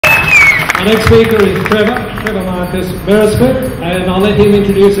Our next speaker is Trevor Marcus Beresford, and I'll let him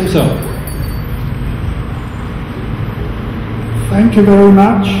introduce himself. Thank you very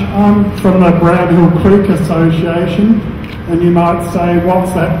much. I'm from the Brownhill Creek Association, and you might say,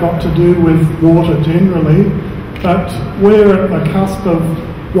 what's that got to do with water generally? But we're at the cusp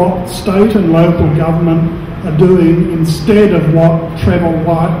of what state and local government are doing instead of what Trevor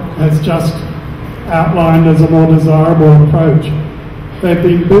White has just outlined as a more desirable approach. They've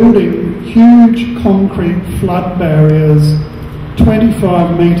been building huge concrete flood barriers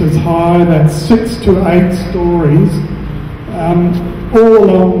 25 metres high, that's 6 to 8 stories, all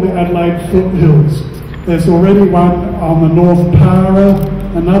along the Adelaide foothills. There's already one on the North Para,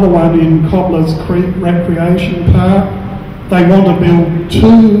 another one in Cobblers Creek Recreation Park. They want to build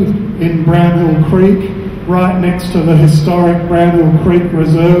 2 in Brownhill Creek, right next to the historic Brownhill Creek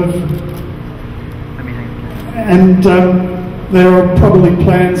Reserve. And there are probably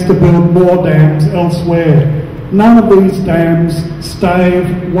plans to build more dams elsewhere. None of these dams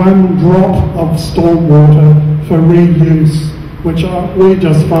stave 1 drop of stormwater for reuse, which we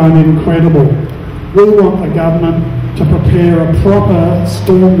just find incredible. We want the government to prepare a proper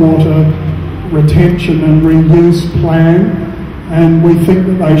stormwater retention and reuse plan, and we think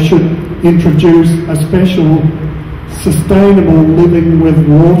that they should introduce a special Sustainable Living with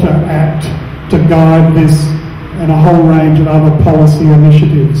Water Act to guide this and a whole range of other policy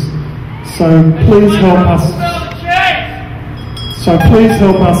initiatives. So please help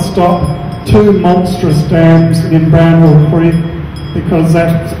us. Stop 2 monstrous dams in Brownhill Creek, because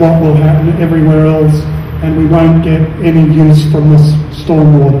that's what will happen everywhere else, and we won't get any use from this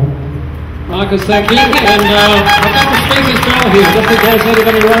stormwater. Marcus, thank you. And I've got the speaker's bell here, just in case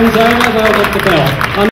anybody runs over, they'll get the bell.